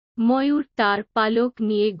ময়ূর তার পালক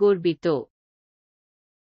নিয়ে গর্বিত।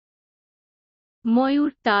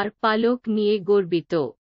 ময়ূর তার পালক নিয়ে গর্বিত।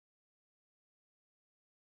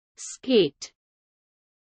 স্কেট,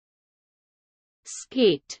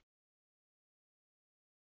 স্কেট।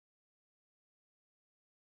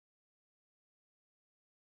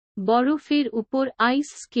 বরফের উপর আইস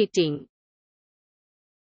স্কেটিং।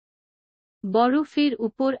 বরফের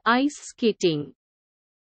উপর আইস স্কেটিং।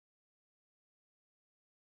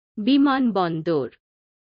 বিমানবন্দর,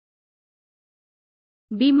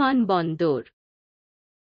 বিমানবন্দর।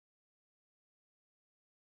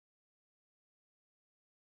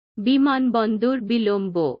 বিমানবন্দর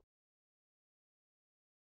বিলম্ব,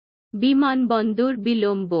 বিমানবন্দর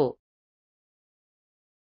বিলম্ব।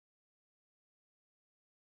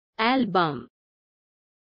 Album,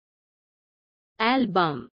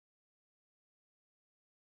 album.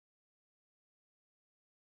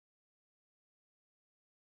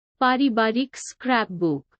 পারিবারিক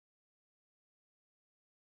স্ক্র্যাপবুক,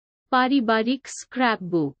 পারিবারিক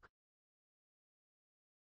scrapbook.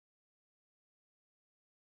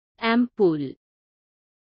 Ampoule,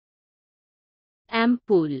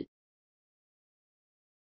 ampoule.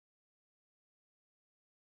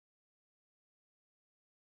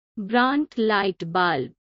 ব্রান্ট light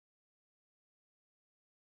bulb,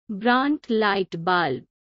 ব্রান্ট light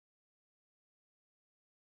bulb.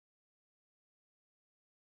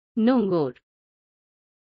 নোঙর,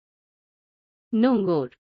 নোঙর।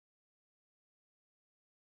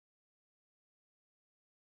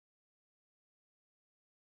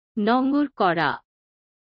 নোঙর করা,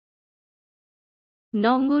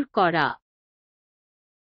 নোঙর করা।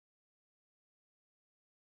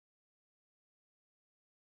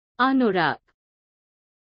 আনোরাগ,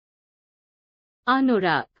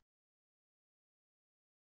 আনোরাগ।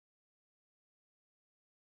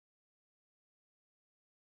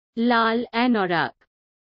 লাল অ্যানোরাগ,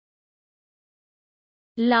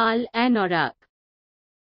 লাল অ্যানোরাগ।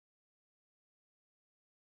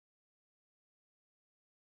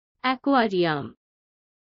 Aquarium,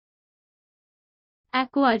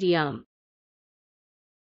 aquarium.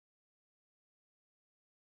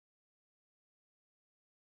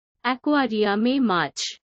 অ্যাকোয়ারিয়ামে মাছ,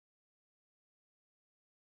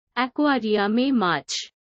 অ্যাকোয়ারিয়ামে মাছ।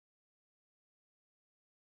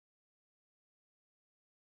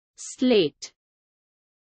 Slate,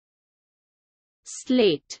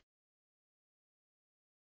 slate.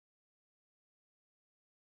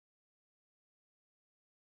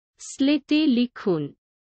 স্লেটে লিখুন,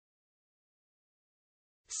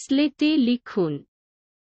 স্লেটে লিখুন।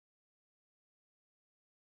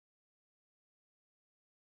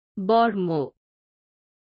 বর্ম,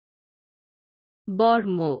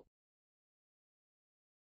 বর্ম।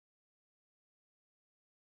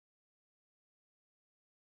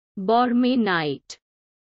 বর্মে নাইট,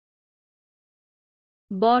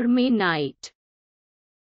 বর্মে নাইট।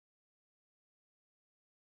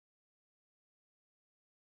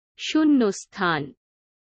 শূন্যস্থান,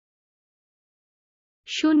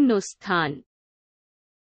 শূন্যস্থান।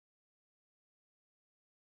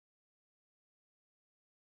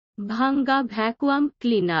 ভাঙ্গা ভ্যাকুয়াম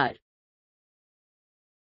ক্লিনার,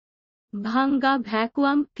 ভাঙ্গা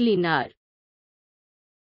ভ্যাকুয়াম ক্লিনার।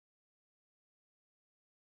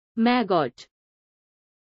 Maggot,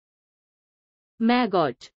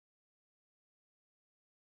 maggot.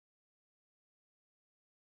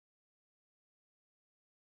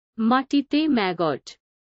 মাটিতে ম্যাগট,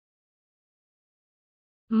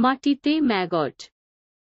 মাটিতে ম্যাগট।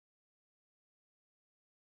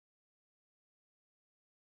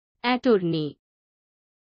 Attorney,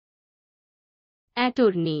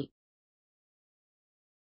 attorney.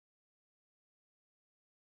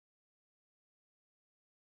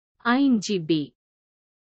 আইনজীবী,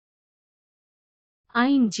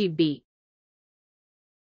 আইনজীবী।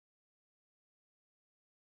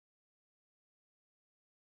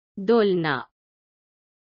 দোলনা,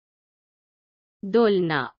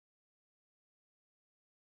 দোলনা।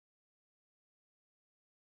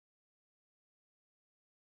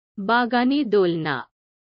 বাগানে দোলনা,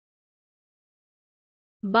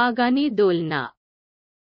 বাগানে দোলনা।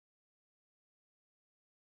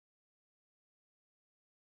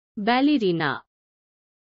 Ballerina,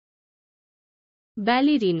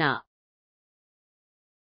 ballerina.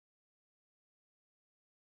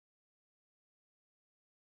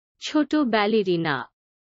 ছোট ব্যালেরিনা,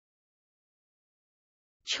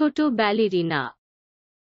 ছোট ব্যালেরিনা।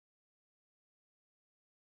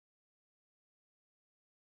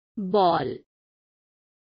 বল,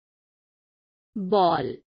 বল।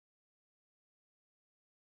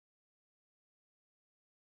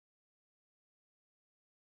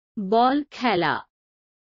 বল খেলা,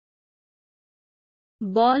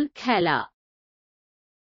 বল খেলা।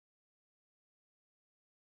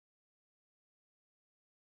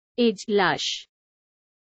 এজলাস,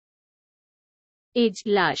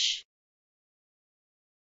 এজলাস।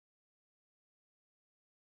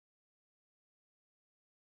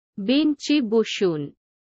 বেঞ্চে বসুন,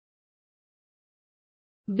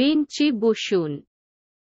 বেঞ্চে বসুন।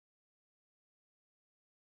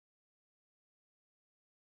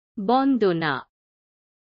 বন্দনা,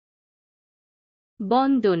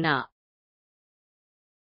 বন্দনা।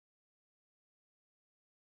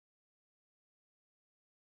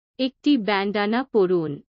 একটি ব্যান্ডানা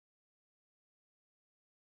পরুন,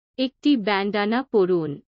 একটি ব্যান্ডানা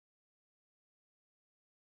পরুন।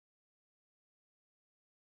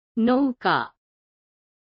 নৌকা,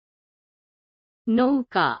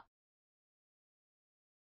 নৌকা।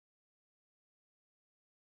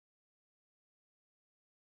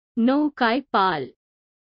 নৌকায় পাল,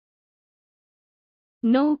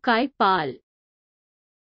 নৌকায় পাল।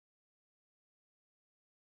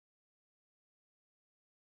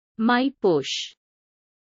 মাইপোষ,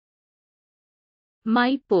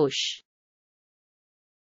 মাইপোষ।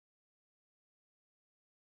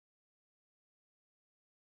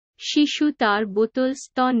 শিশু তার বোতল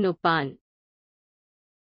স্তন্যপান,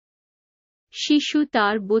 শিশু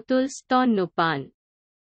তার বোতল স্তন্যপান।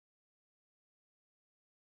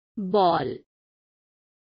 বল,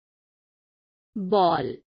 বল।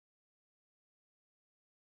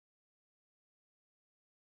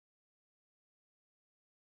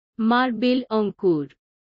 মার্বেল অঙ্কুর,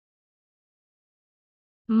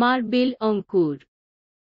 মার্বেল অঙ্কুর।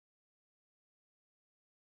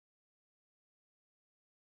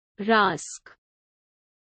 Rusk,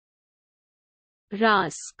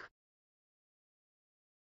 rusk.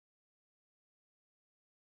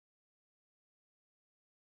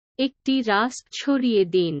 একটি রাস্ক ছড়িয়ে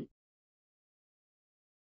দিন,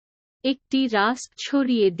 একটি রাস্ক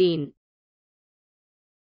ছড়িয়ে দিন।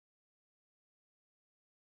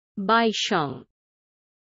 বাইশং,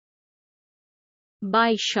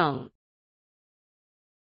 বাইশং।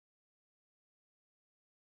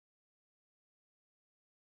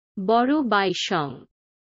 বড় বাইশং,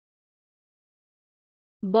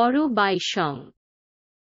 বড় বাইশং।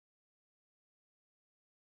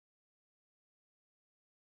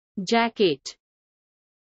 Jacket,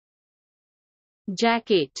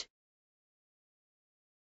 jacket.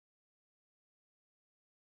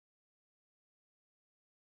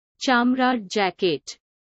 চামড়ার জ্যাকেট,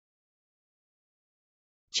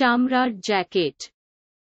 চামড়ার জ্যাকেট।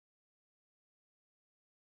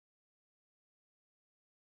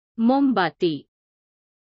 মোমবাতি,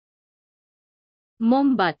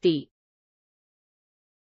 মোমবাতি।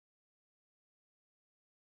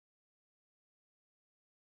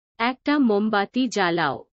 একটা মোমবাতি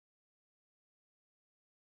জ্বালাও,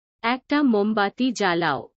 একটা মোমবাতি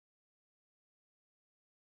জ্বালাও।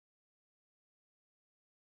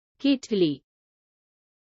 Kettle,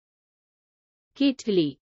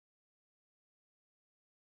 kettle.